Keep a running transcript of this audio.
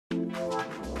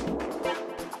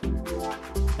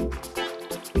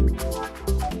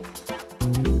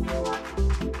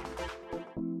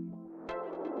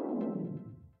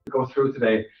through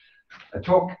today a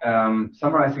talk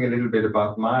summarizing a little bit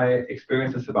about my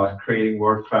experiences about creating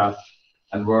world-class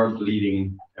and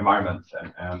world-leading environments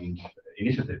and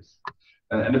initiatives.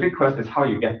 And the big question is how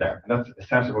you get there. And that's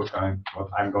essentially what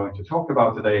I'm going to talk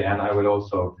about today. And I will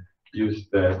also use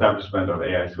the establishment of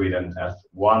AI Sweden as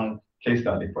one case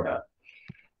study for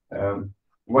that.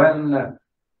 When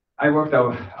I worked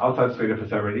outside Sweden for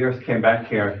several years, came back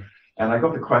here, and I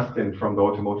got the question from the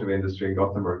automotive industry in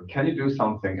Gothenburg, can you do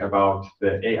something about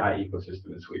the AI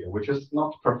ecosystem in Sweden, which is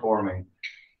not performing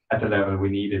at the level we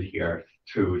needed here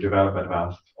to develop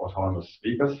advanced autonomous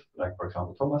vehicles, like, for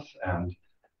example, Thomas, and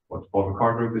what Volvo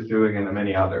Car Group is doing, and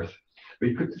many others.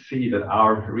 We could see that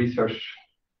our research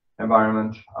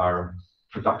environment, our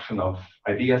production of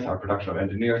ideas, our production of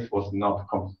engineers was not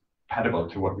compatible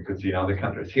to what we could see in other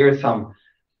countries. Here is some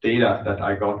data that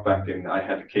I got back in, I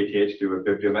had KTH do a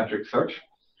bibliometric search.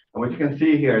 And what you can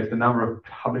see here is the number of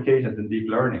publications in deep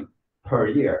learning per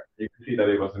year. You can see that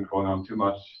it wasn't going on too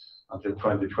much until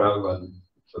 2012, and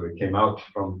so it came out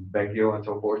from Belgio and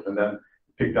so forth, and then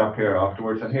picked up here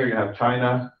afterwards. And here you have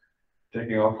China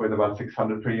taking off with about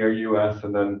 600 per year, US,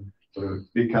 and then sort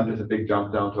of big countries, a big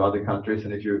jump down to other countries.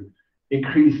 And if you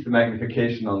increase the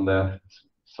magnification on the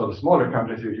sort of smaller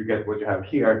countries, you get what you have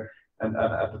here. And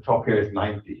at the top here is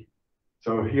 90.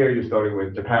 So here you're starting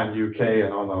with Japan, UK,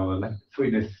 and on.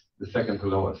 Sweden is the second to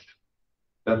lowest.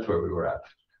 That's where we were at.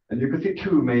 And you can see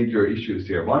two major issues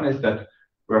here. One is that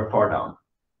we're far down.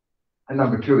 And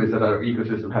number two is that our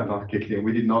ecosystem had not kicked in.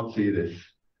 We did not see this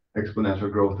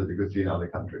exponential growth that you could see in other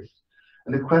countries.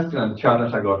 And the question and the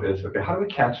challenge I got is, okay, how do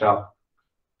we catch up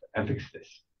and fix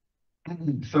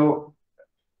this? So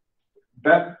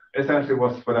that essentially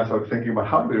was what I started thinking about.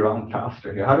 How do we run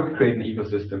faster here? How do we create an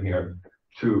ecosystem here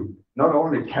to not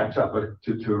only catch up, but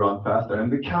to run faster?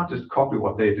 And we can't just copy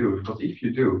what they do, because if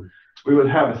you do, we will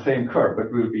have the same curve,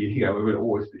 but we'll be here. We will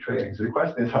always be trailing. So the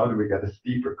question is, how do we get a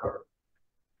steeper curve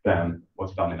than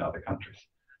what's done in other countries?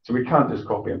 So we can't just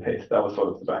copy and paste. That was sort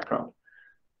of the background.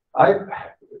 I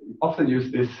often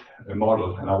use this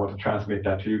model, and I want to transmit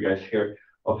that to you guys here,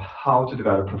 of how to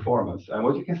develop performance. And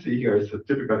what you can see here is a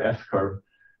typical S-curve.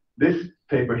 This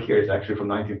paper here is actually from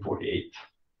 1948.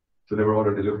 So they were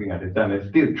already looking at it then. It's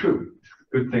still true.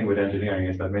 The good thing with engineering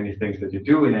is that many things that you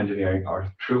do in engineering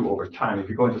are true over time. If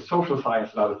you go into social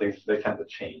science and other things, they tend to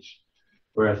change.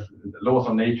 Whereas the laws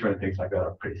of nature and things like that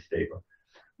are pretty stable.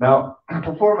 Now,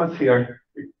 performance here,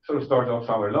 it sort of starts off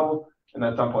somewhere low, and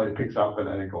at some point it picks up and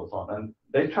then it goes on. And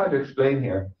they try to explain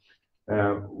here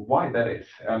why that is,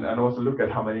 and also look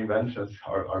at how many inventions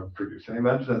are produced. And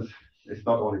inventions is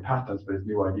not only patents, but it's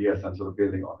new ideas and sort of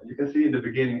building on it. You can see in the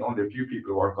beginning only a few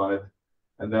people work on it,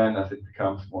 and then as it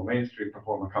becomes more mainstream,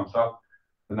 performance comes up,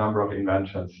 the number of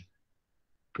inventions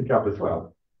pick up as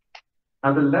well.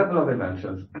 And the level of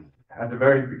inventions at the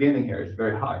very beginning here is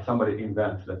very high. Somebody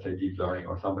invents, let's say, deep learning,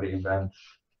 or somebody invents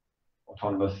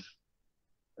autonomous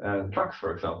trucks,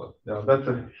 for example. Now, that's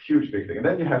a huge big thing. And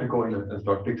then you have to go in and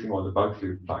start fixing all the bugs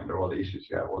you find, or all the issues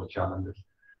you have, all the challenges.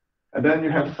 And then you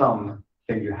have something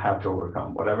you have to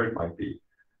overcome, whatever it might be.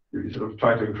 You sort of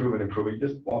try to improve and improve. You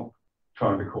just won't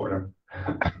turn the corner.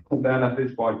 And then at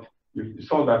this point, you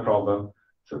solve that problem.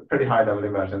 It's a pretty high level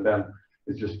invention. Then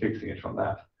it's just fixing it from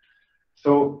that.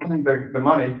 So the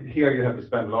money, here you have to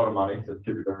spend a lot of money. It's a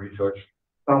typical research.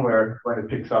 Somewhere when it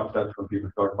picks up, that's when people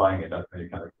start buying it. That's when you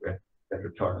kind of get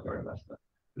return on your investment.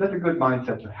 That's a good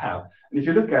mindset to have. And if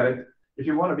you look at it, if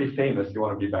you want to be famous, you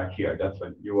want to be back here. That's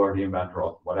when you are the inventor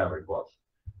of whatever it was.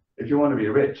 If you want to be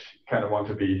rich, you kind of want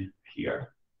to be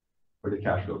here, where the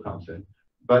cash flow comes in.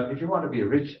 But if you want to be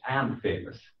rich and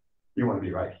famous, you want to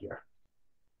be right here.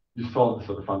 You solve the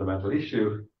sort of fundamental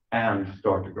issue and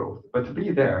start the growth. But to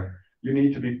be there, you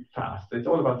need to be fast. It's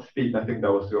all about speed. I think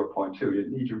that was your point too. You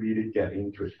need to really get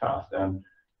into it fast and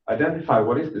identify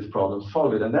what is this problem,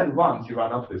 solve it. And then once you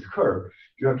run up this curve,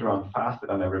 you have to run faster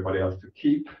than everybody else to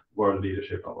keep world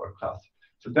leadership and world class.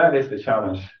 So that is the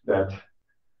challenge, that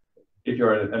if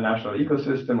you're a national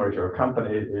ecosystem or if you're a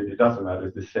company, it doesn't matter,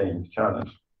 it's the same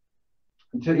challenge.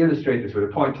 And to illustrate this with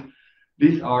a point,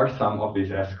 these are some of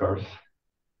these S-curves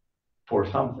for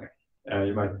something.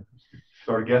 You might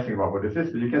start guessing about what this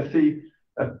is, but you can see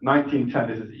at 1910,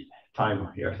 this is time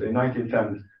here. So in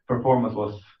 1910, performance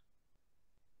was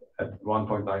at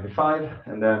 1.95,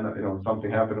 and then something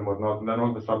happened and whatnot, and then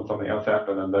all of a sudden something else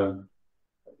happened, and then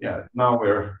now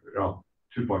we're around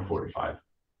 2.45.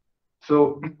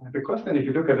 So the question, if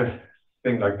you look at a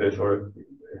thing like this or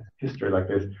history like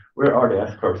this, where are the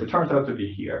S-curves? It turns out to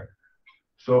be here.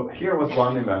 So here was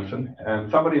one invention, and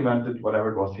somebody invented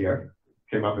whatever it was here,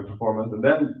 came up with performance, and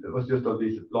then it was just a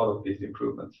lot of these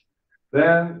improvements.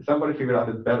 Then somebody figured out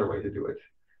a better way to do it.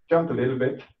 Jumped a little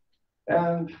bit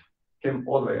and came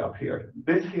all the way up here.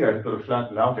 This here sort of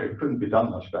flattened out here. It couldn't be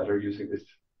done much better using this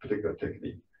particular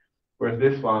technique. Whereas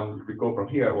this one, we go from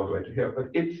here all the way to here, but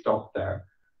it stopped there.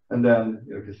 And then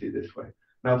you can see this way.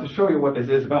 Now to show you what this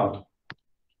is about,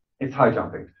 it's high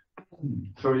jumping.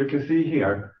 So you can see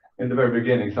here in the very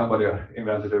beginning, somebody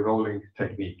invented a rolling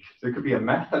technique. So it could be a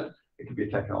method, it could be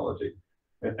a technology.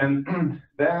 And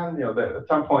then, at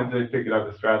some point they figured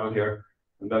out the straddle here,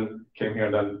 and then came here,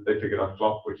 and then they figured out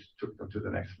flop, which took them to the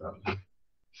next level.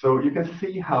 So you can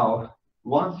see how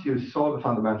once you solve a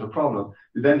fundamental problem,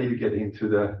 you then need to get into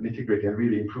the nitty-gritty and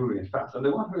really improving it fast. And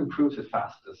the one who improves it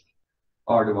fastest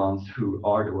are the ones who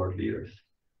are the world leaders.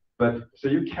 But so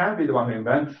you can be the one who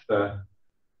invents the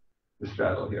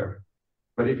straddle here.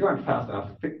 But if you aren't fast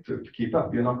enough to keep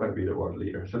up, you're not going to be the world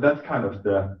leader. So that's kind of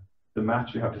the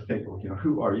match you have to think of,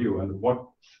 who are you and what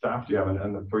staff do you have?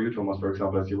 And for you, Thomas, for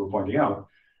example, as you were pointing out,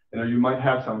 you might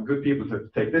have some good people to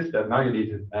take this step. Now you need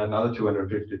to add another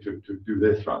 250 to do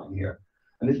this running here.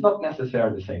 And it's not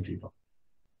necessarily the same people.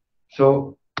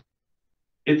 So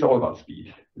it's all about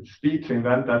speed. It's speed to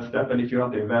invent that step. And if you're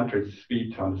not the inventor, it's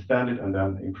speed to understand it and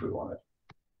then improve on it.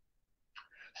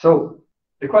 So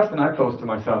the question I posed to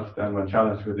myself then when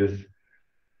challenged with this,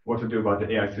 what to do about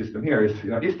the AI system here is,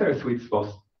 is there a sweet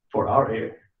spot for our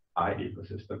AI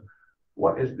ecosystem?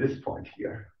 What is this point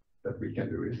here that we can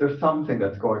do? Is there something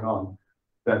that's going on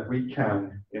that we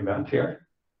can invent here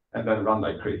and then run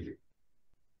like crazy?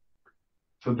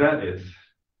 So that is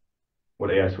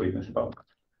what AI Sweden is about.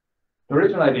 The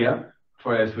original idea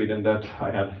for AI Sweden that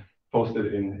I had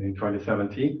posted in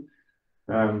 2017,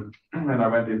 and I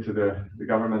went into the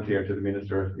government here to the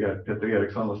minister, Peter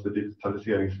Eriksson was the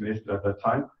digitaliseringsminister at that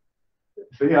time.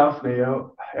 So he asked me,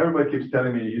 everybody keeps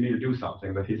telling me you need to do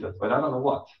something, but he says, but I don't know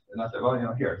what. And I said,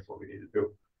 well, here's what we need to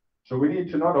do. So we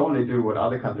need to not only do what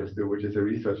other countries do, which is a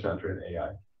research center in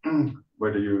AI,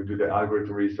 whether you do the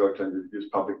algorithm research and you use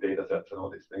public data sets and all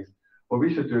these things. What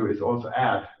we should do is also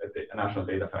add a national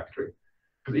data factory.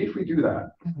 Because if we do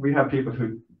that, we have people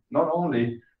who not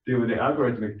only deal with the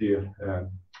algorithmic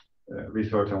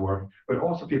research and work, but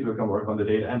also people who can work on the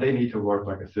data, and they need to work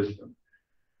like a system.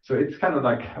 So it's kind of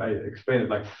like, I explained it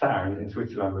like CERN in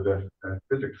Switzerland with the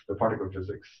physics, the particle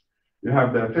physics. You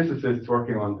have the physicists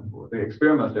working on the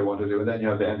experiments they want to do, and then you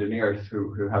have the engineers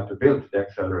who have to build the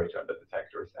accelerator and the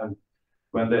detectors. And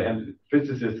when the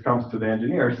physicist comes to the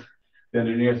engineers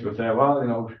will say,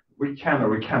 well, we can or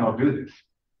we cannot do this.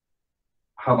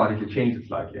 How about if you change it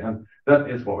slightly? And that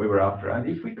is what we were after. And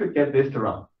if we could get this to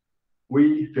run,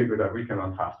 we figured that we can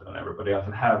run faster than everybody else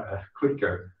and have a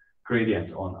quicker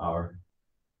gradient on our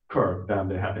curve than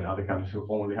they have in other countries who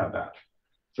only have that.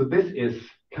 So this is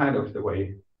kind of the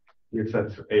way we've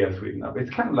set AI Sweden up. It's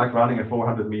kind of like running a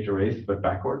 400-meter race, but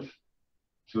backwards.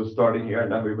 So starting here,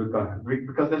 and then we would go,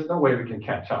 because there's no way we can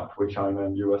catch up with China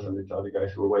and US and these other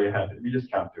guys who are way ahead. We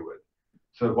just can't do it.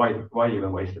 So why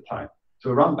even waste the time?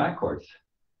 So run backwards.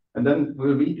 And then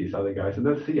we'll meet these other guys, and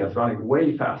they'll see us running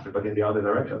way faster, but in the other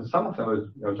direction. Some of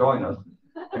them will join us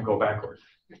and go backwards.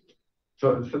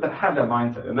 So they have that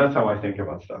mindset, and that's how I think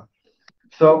about stuff.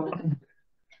 So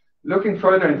looking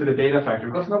further into the data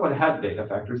factory, because nobody had data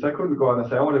factories, I couldn't go out and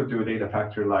say, I want to do a data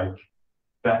factory like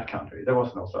that country. There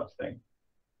was no such thing.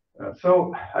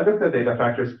 So I looked at data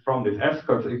factories from these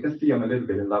S-curves. You can see I'm a little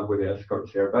bit in love with the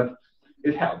S-curves here, but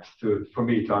it helps for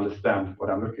me to understand what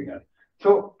I'm looking at.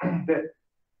 So the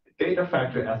data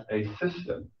factory as a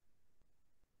system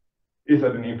is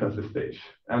at an infancy stage.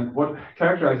 And what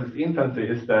characterizes infancy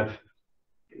is that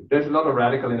there's a lot of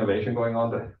radical innovation going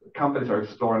on. The companies are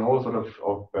exploring all sorts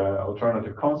of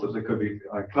alternative concepts. It could be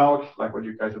cloud, like what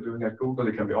you guys are doing at Google.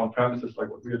 It can be on-premises, like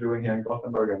what we're doing here in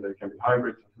Gothenburg, and it can be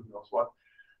hybrid, and who knows what.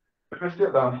 But we're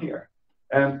still down here.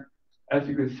 And as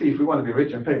you can see, if we want to be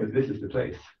rich and famous, this is the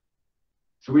place.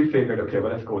 So we figured, okay,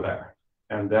 well, let's go there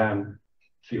and then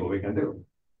see what we can do.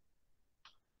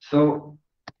 So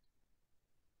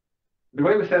the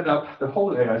way we set up the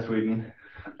whole AI Sweden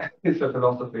is a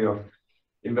philosophy of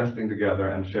investing together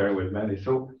and sharing with many.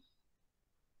 So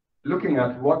looking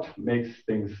at what makes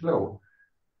things slow,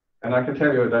 and I can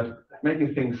tell you that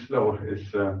making things slow is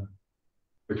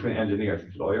between engineers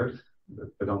and lawyers,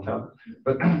 but don't tell.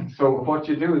 But so what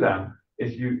you do then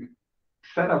is you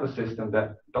set up a system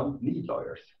that don't need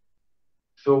lawyers.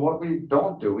 So what we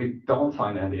don't do, we don't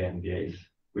sign any NDAs,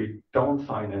 we don't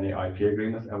sign any IP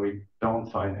agreements, and we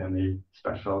don't sign any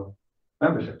special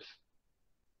memberships.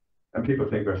 And people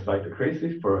think we're slightly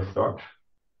crazy for a start,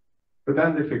 but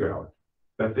then they figure out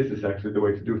that this is actually the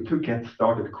way to do it, to get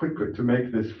started quicker, to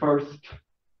make this first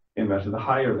invention, the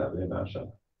higher level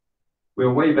invention,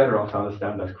 we're way better off to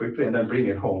understand that quickly and then bring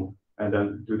it home and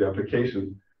then do the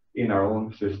application in our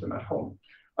own system at home.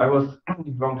 I was, a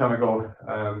long time ago,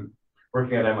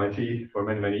 working at MIT for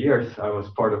many, many years. I was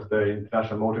part of the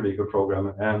International Motor Vehicle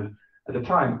Program, and at the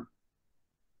time,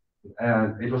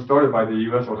 it was started by the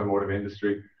US automotive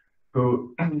industry,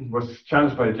 who was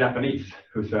challenged by the Japanese,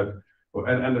 who said,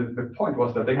 and the point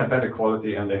was that they had better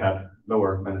quality and they had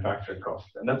lower manufacturing costs.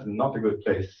 And that's not a good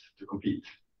place to compete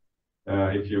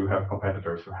if you have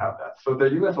competitors who have that. So the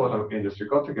US auto industry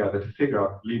got together to figure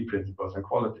out lean principles and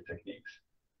quality techniques.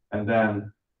 And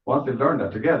then once they learn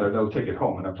that together, they'll take it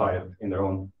home and apply it in their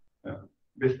own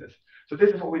business. So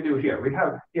this is what we do here. We've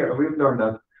learned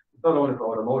that it's not only for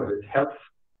automotive, it's health,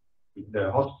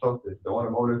 the hospitals, it's the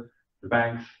automotive, the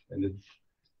banks, and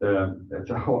it's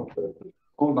a whole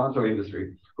bunch of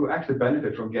industry who actually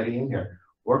benefit from getting in here,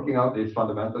 working out these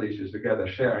fundamental issues together,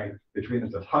 sharing between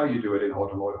themselves how you do it in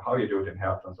automotive, how you do it in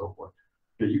health, and so forth.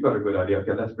 Okay, you got a good idea.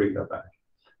 Okay, let's bring that back.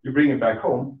 You bring it back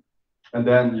home, and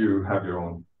then you have your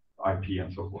own IP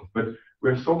and so forth. But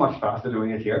we're so much faster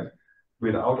doing it here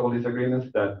without all these agreements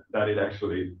that it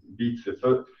actually beats it.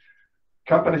 So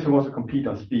companies who want to compete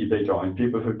on speed, they join.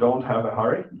 People who don't have a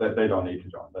hurry, they don't need to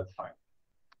join. That's fine.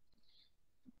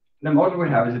 The model we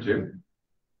have is a gym.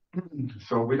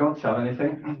 So we don't sell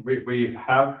anything. We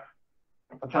have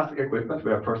fantastic equipment.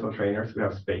 We have personal trainers. We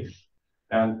have space.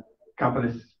 And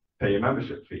companies pay a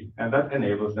membership fee. And that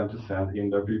enables them to send in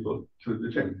their people to the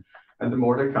gym. And the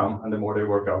more they come and the more they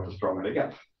work out, the stronger they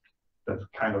get. That's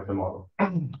kind of the model.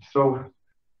 So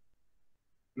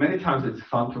many times it's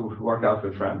fun to work out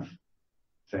with friends.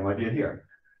 Same idea here.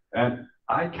 And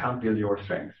I can't build your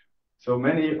strength. So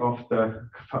many of the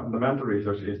fundamental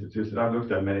research institutes that I've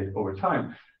looked at many over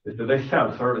time is that they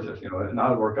sell services, and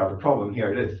I'll work out a problem.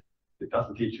 Here it is. It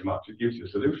doesn't teach you much. It gives you a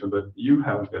solution, but you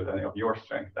haven't built any of your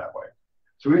strength that way.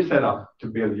 So we're set up to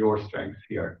build your strength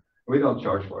here. We don't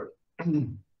charge for it.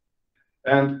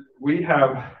 And we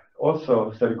have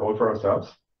also set a goal for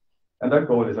ourselves. And that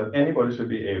goal is that anybody should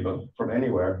be able, from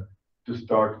anywhere, to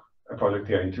start a project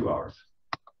here in 2 hours.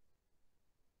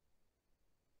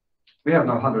 We have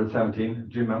now 117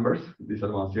 gym members. These are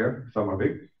the ones here. Some are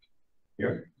big.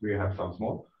 Here, we have some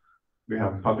small. We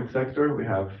have public sector. We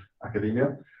have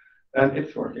academia. And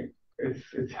it's working.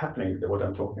 It's happening, what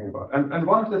I'm talking about. And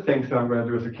one of the things that I'm going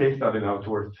to do as a case study now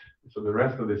towards, so the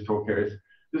rest of this talk here is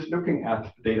just looking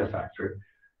at the data factory.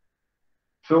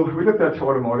 So we looked at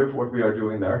automotive, what we are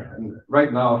doing there. And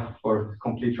right now, for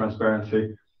complete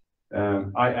transparency,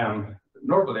 I am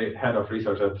normally head of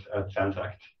research at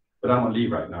Sensact, but I'm on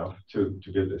leave right now to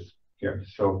do this here.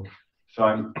 So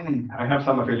I have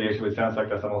some affiliation with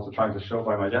Sensact, as I'm also trying to show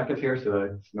by my jacket here, so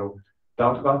there's no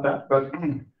doubt about that. But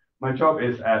my job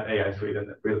is at AI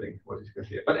Sweden, building what you can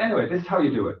see. But anyway, this is how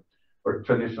you do it for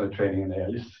traditional training in AI.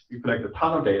 You collect a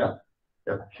ton of data.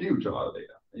 You have a huge amount of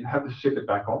data. You have to ship it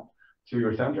back home to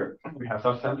your center. We have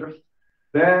such centers.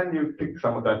 Then you pick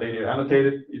some of that data, annotate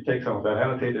it. You take some of that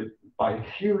annotated, buy a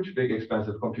huge, big,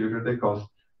 expensive computer. They cost,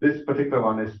 this particular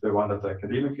one is the one that's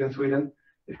academic in Sweden.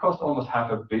 It costs almost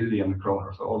 500 million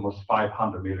kronor, so almost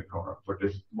 500 million kronor for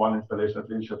this one installation at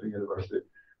Linköping University.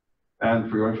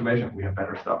 And for your information, we have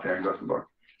better stuff here in Gothenburg.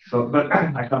 So, but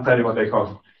I can't tell you what they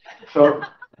cost. So,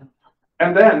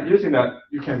 and then using that,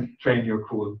 you can train your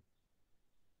cool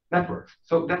networks.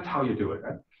 So that's how you do it.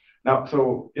 Right? Now,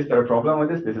 so is there a problem with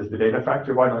this? This is the data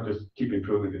factory. Why not just keep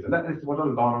improving this? And that is what a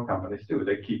lot of companies do.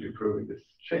 They keep improving this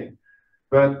chain.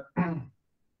 But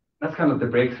that's kind of the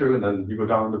breakthrough. And then you go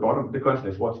down the bottom. The question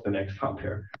is, what's the next hump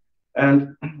here?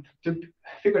 And to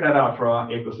figure that out for our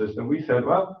ecosystem, we said,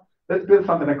 well, let's build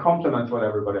something that complements what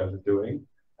everybody else is doing.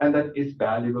 And that is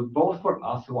valuable both for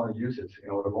us who want to use it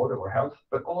in automotive or health,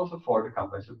 but also for the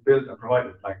companies who build and provide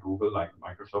it, like Google, like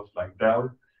Microsoft, like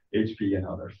Dell, HP, and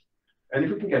others. And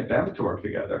if we can get them to work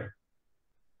together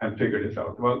and figure this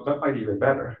out, well, that might be even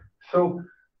better. So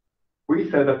we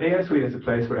said that AI Sweden is a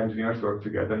place where engineers work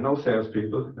together, no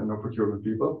salespeople and no procurement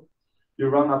people. You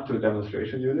run up to a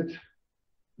demonstration unit,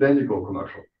 then you go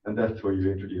commercial. And that's where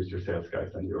you introduce your sales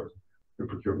guys and your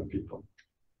procurement people.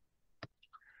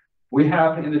 We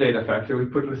have in the data factory,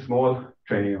 we put a small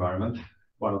training environment.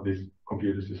 One of these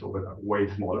computers is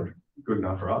way smaller, good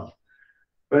enough for us.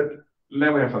 But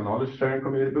then we have some knowledge sharing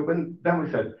community. But then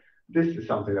we said, this is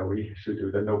something that we should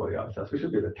do that nobody else has. We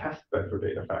should be the test bed for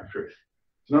data factories.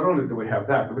 So not only do we have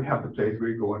that, but we have the place where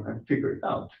you go and figure it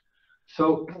out.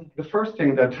 So the first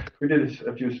thing that we did is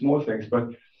a few small things, but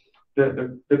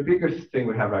the biggest thing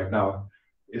we have right now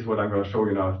is what I'm going to show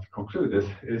you now to conclude this,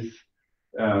 is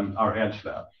our Edge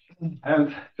Lab.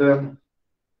 And the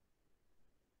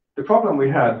The problem we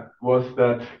had was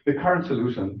that the current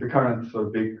solution, the current sort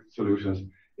of big solutions,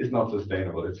 is not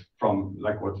sustainable. It's from,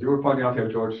 like what you were pointing out here,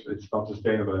 George, it's not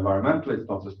sustainable environmentally, it's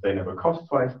not sustainable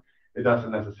cost-wise, it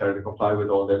doesn't necessarily comply with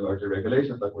all the emerging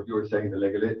regulations, like what you were saying, the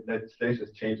legislation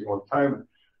is changing all the time.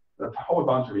 There's a whole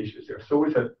bunch of issues here. So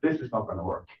we said, this is not going to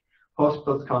work.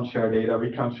 Hospitals can't share data,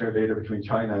 we can't share data between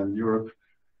China and Europe.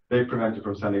 They prevent you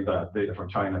from sending that data from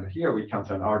China to here, we can't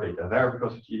send our data there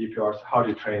because of GDPR. So how do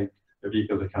you train a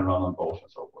vehicle that can run on both and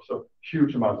so forth? So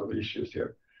huge amount of issues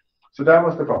here. So that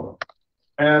was the problem.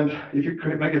 And if you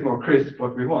could make it more crisp,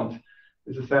 what we want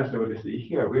is essentially what you see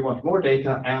here. We want more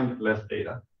data and less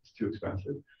data. It's too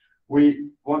expensive. We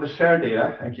want to share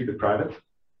data and keep it private.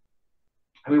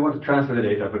 And we want to transfer the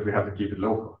data, but we have to keep it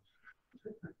local.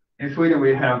 In Sweden,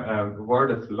 we have a word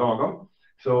that's lagom.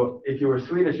 So if you were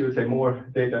Swedish, you would say more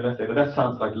data, less data. That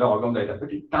sounds like lagom data,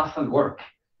 but it doesn't work.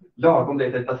 Lagom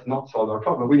data does not solve our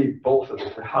problem. We need both of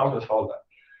this. How to solve that?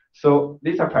 So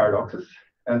these are paradoxes,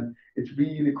 and it's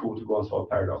really cool to go and solve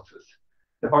paradoxes.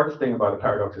 The hardest thing about a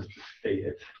paradox is to state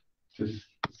it, to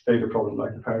state a problem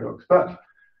like a paradox. But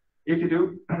if you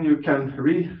do, you can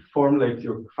reformulate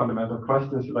your fundamental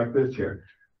questions like this here.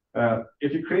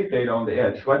 If you create data on the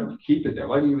edge, why don't you keep it there?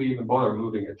 Why do you even bother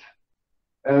moving it?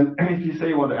 And if you say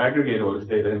you want to aggregate all this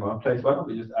data in one place, why don't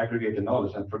we just aggregate the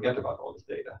knowledge and forget about all this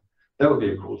data? That would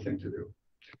be a cool thing to do.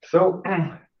 So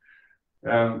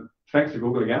thanks to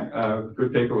Google again. A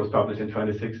good paper was published in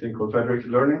 2016 called Federated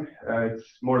Learning. It's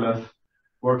more or less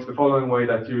works the following way,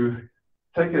 that you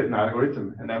take an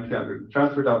algorithm, an empty algorithm,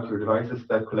 transfer it out to your devices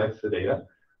that collects the data,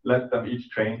 let them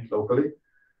each train locally,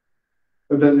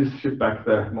 and then you ship back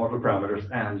the model parameters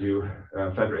and you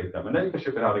federate them. And then you can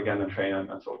ship it out again and train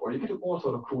and so forth. You can do all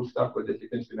sort of cool stuff with it. You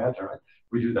can just imagine, right?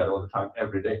 We do that all the time,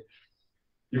 every day.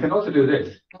 You can also do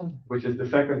this, which is the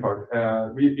second part.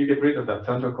 You get rid of that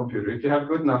central computer. If you have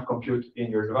good enough compute in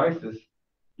your devices,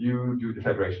 you do the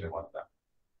federation in one of them.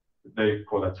 They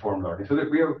call that swarm learning. So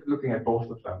that we are looking at both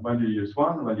of them. When do you use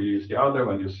one? When do you use the other?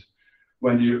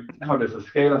 How does it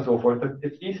scale and so forth?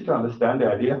 It's easy to understand the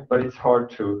idea, but it's hard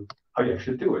to how you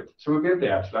actually do it. So we built the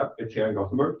Apps Lab. It's here in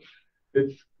Gothenburg.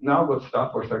 It's now got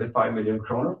stuff for 35 million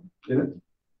kronor in it.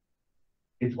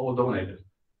 It's all donated.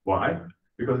 Why?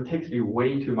 Because it takes me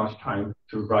way too much time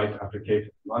to write application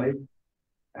money,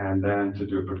 and then to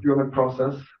do a procurement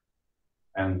process,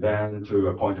 and then to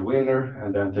appoint a winner,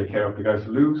 and then take care of the guys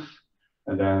who lose,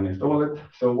 and then install it.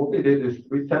 So what we did is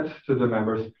we said to the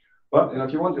members, well,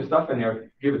 if you want your stuff in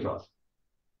here, give it to us.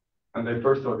 And they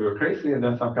first thought we were crazy, and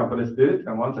then some companies did it,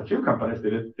 and once a few companies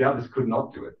did it, the others could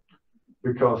not do it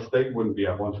because they wouldn't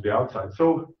want to be outside.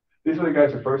 So these were the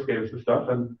guys who first gave us the stuff,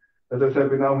 and as I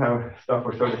said, we now have stuff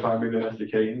for 35 million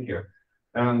SDK in here.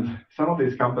 And some of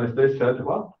these companies, they said,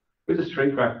 well, we just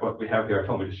shrink wrap what we have here at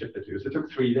home, we just shipped it to you. So it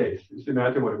took 3 days. Just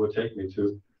imagine what it would take me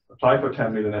to apply for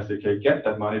 10 million SDK, get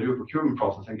that money, do a procurement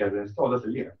process, and get it installed. That's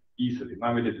a year, easily.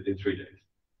 Now we did it in 3 days.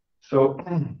 So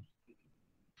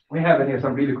we have in here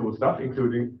some really cool stuff,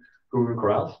 including Google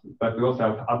Corrals, but we also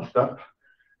have other stuff.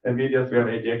 NVIDIA's, we have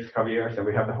AGX, Cavaliers, and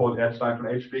we have the whole edge line from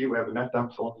HP. We have the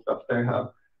NetApps, all the stuff they have.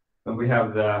 And we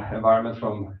have the environments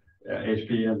from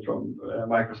HP and from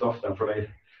Microsoft and from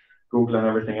Google and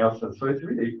everything else. And so it's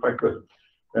really quite good.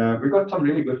 We got some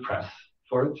really good press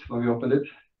for it when we opened it.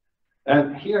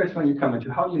 And here is when you come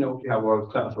into how do you know if you have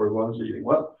world class or world leading?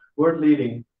 Well, world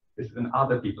leading is when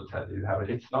other people tell you have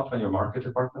it. It's not when your market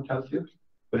department tells you,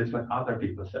 but it's when other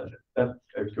people say it. That's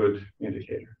a good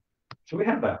indicator. So we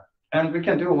have that. And we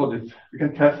can do all this. We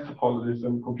can test topologies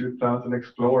and compute plans and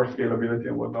explore scalability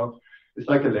and whatnot. It's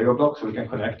like a Lego block, so we can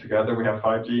connect together. We have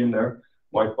 5G in there,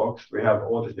 white box. We have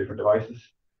all these different devices.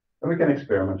 And we can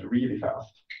experiment really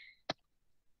fast.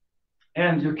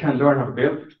 And you can learn how to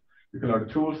build. You can learn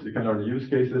the tools. You can learn the use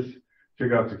cases,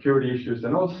 figure out security issues.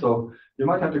 And also, you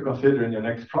might have to consider in your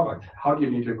next product, how do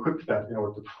you need to equip that in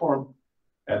order to perform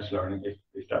edge learning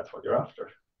if that's what you're after.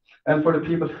 And for the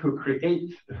people who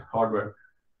create the hardware,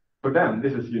 for them,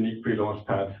 this is a unique pre-launch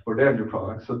pad for their new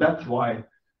products. So that's why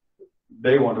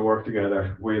they want to work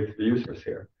together with the users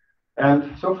here.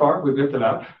 And so far, we built a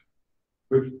lab.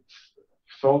 We've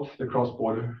solved the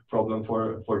cross-border problem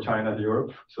for China and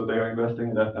Europe. So they are investing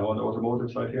in that now on the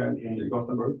automotive side here in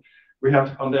Gothenburg. We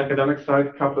have, on the academic side,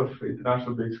 a couple of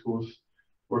international big schools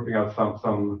working out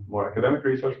some more academic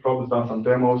research problems, done some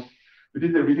demos. We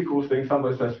did a really cool thing.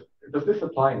 Somebody says, does this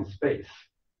apply in space?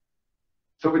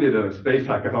 So we did a space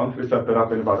hackathon. We set that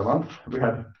up in about a month. We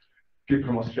had people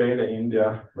from Australia,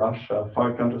 India, Russia,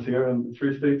 5 countries here, and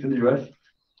 3 states in the US.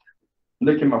 And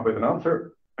they came up with an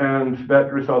answer. And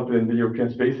that resulted in the European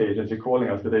Space Agency calling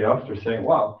us the day after saying,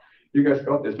 wow, you guys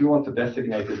got this. We want to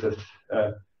designate this as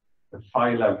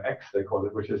PhyLab X, they call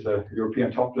it, which is a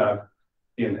European top lab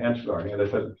in edge learning. And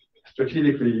they said,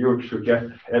 strategically, Europe should get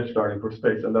edge learning for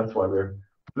space, and that's why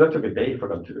that took a day for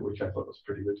them to do, which I thought was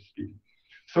pretty good speed.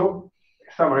 So,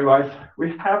 summary-wise,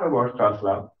 we have a world-class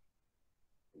lab.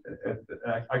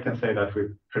 I can say that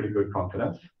with pretty good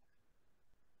confidence.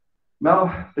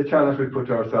 Now, the challenge we put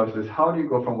to ourselves is, how do you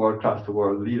go from world-class to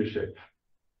world leadership?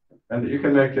 And you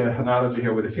can make the analogy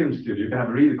here with a film studio. You can have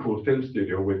a really cool film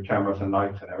studio with cameras and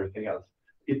lights and everything else.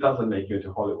 It doesn't make you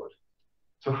into Hollywood.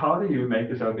 So how do you make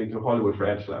yourself into Hollywood for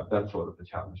Edge Lab? That's sort of the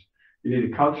challenge. You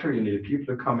need a culture, you need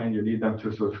people to come in, you need them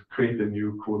to sort of create a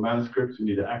new cool manuscripts, you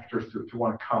need the actors to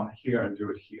want to come here and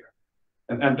do it here.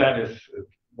 And that is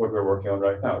what we're working on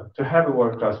right now. To have a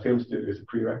world-class film studio is a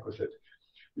prerequisite.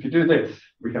 If you do this,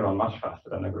 we can run much faster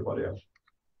than everybody else.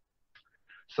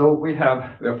 So we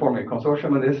are forming a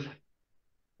consortium on this.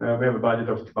 We have a budget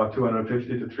of about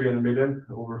 250 to 300 million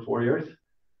over 4 years.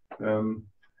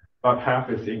 About half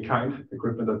is in-kind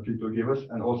equipment that people give us,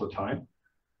 and also time.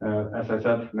 As I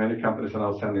said, many companies are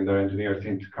now sending their engineers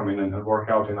in to come in and work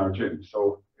out in our gym.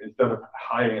 So instead of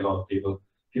hiring a lot of people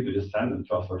just send them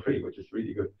to us for free, which is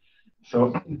really good.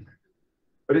 So,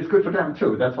 but it's good for them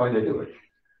too. That's why they do it.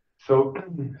 So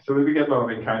we get a lot of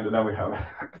in-kind, and now we have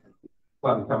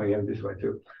one coming in this way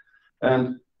too.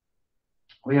 And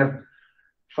we have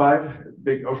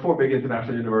 4 big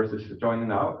international universities joining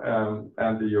now,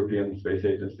 and the European Space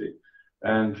Agency.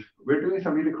 And we're doing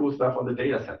some really cool stuff on the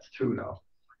data sets too now.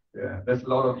 There's a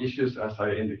lot of issues, as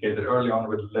I indicated early on,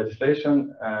 with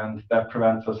legislation, and that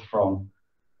prevents us from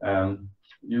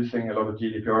using a lot of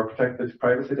GDPR-protected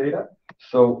privacy data.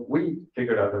 So we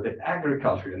figured out that the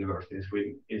agriculture university in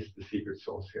Sweden is the secret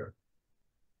sauce here.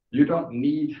 You don't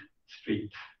need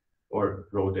street or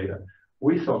road data.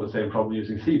 We solved the same problem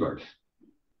using seabirds.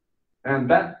 And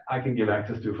that I can give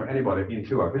access to for anybody in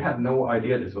 2 hours. We had no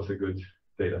idea this was a good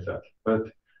data set, but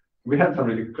we had some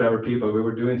really clever people. We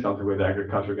were doing something with the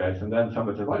agriculture guys, and then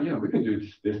somebody said, well, we can do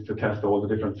this to test all the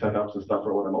different setups and stuff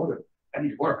for automotive.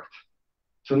 And it worked.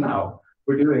 So now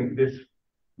we're doing this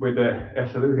with the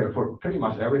SLU here for pretty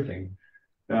much everything,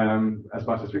 as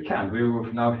much as we can. We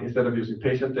will now, instead of using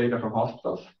patient data from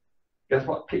hospitals, guess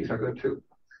what? Pigs are good too.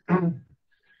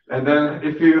 And then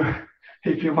if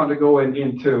you want to go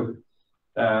into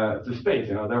to space,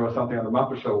 there was something on the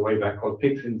Muppet Show way back called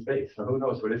Pigs in Space. So who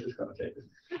knows where this is going to take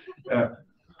us?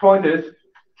 Point is,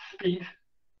 speed.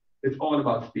 It's all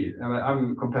about speed.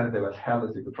 I'm competitive as hell,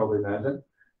 as you could probably imagine.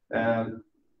 And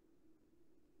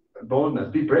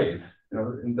boldness, be brave.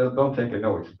 And don't take a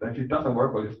no. If it doesn't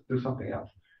work, well, just do something else.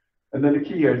 And then the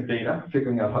key here is data,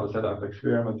 figuring out how to set up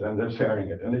experiments and then sharing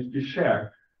it. And if you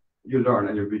share, you learn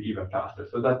and you'll be even faster.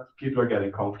 So that people are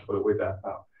getting comfortable with that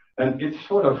now. And it's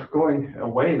sort of going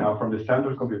away now from the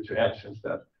central compute to edge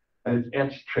instead. And it's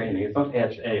edge training. It's not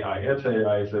edge AI. Edge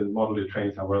AI is a model you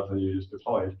train somewhere else and you just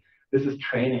deploy it. This is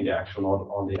training the actual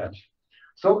model on the edge.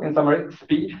 So in summary,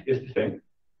 speed is the thing.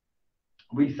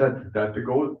 We said that the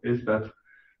goal is that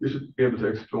you should be able to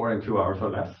explore in 2 hours or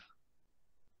less.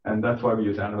 And that's why we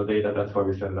use animal data. That's why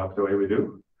we set it up the way we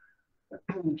do.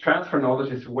 Transfer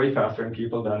knowledge is way faster in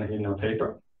people than in a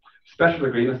paper. Special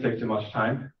agreements take too much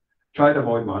time. Try to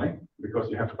avoid money, because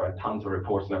you have to write tons of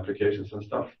reports and applications and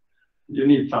stuff. You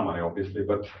need some money, obviously,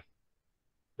 but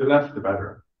the less, the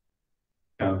better.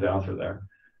 Kind of the answer there.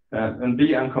 And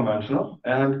be unconventional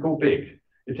and go big.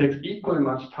 It takes equally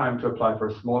much time to apply for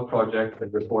a small project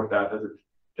and report that as it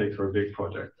takes for a big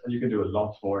project. And you can do a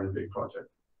lot more in a big project.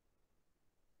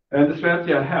 And the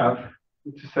strategy I have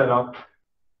to set up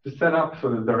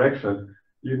sort of direction,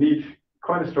 you need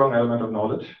quite a strong element of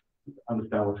knowledge to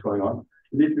understand what's going on.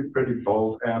 You need to be pretty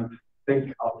bold and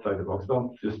think outside the box.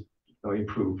 Don't just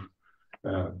improve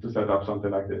to set up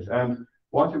something like this. And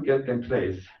once you get in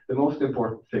place, the most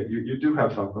important thing, you do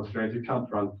have some constraints. You can't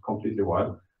run completely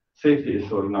wild. Safety is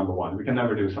sort of number one. We can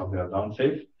never do something that's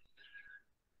unsafe.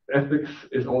 Ethics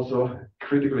is also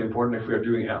critically important. If we are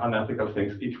doing unethical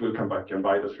things, it will come back and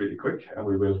bite us really quick, and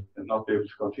we will not be able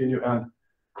to continue. And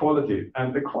quality.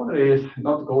 And the quality is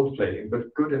not gold plating,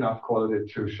 but good enough quality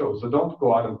to show. So don't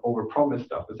go out and overpromise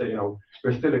stuff and say,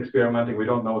 we're still experimenting. We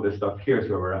don't know this stuff. Here's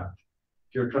where we're at.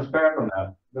 If you're transparent on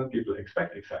that, then people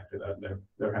expect exactly that.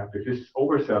 They're happy. If you're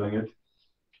overselling it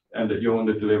and that you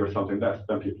only deliver something less,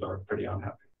 then people are pretty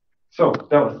unhappy. So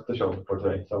that was the show for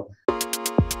today. So.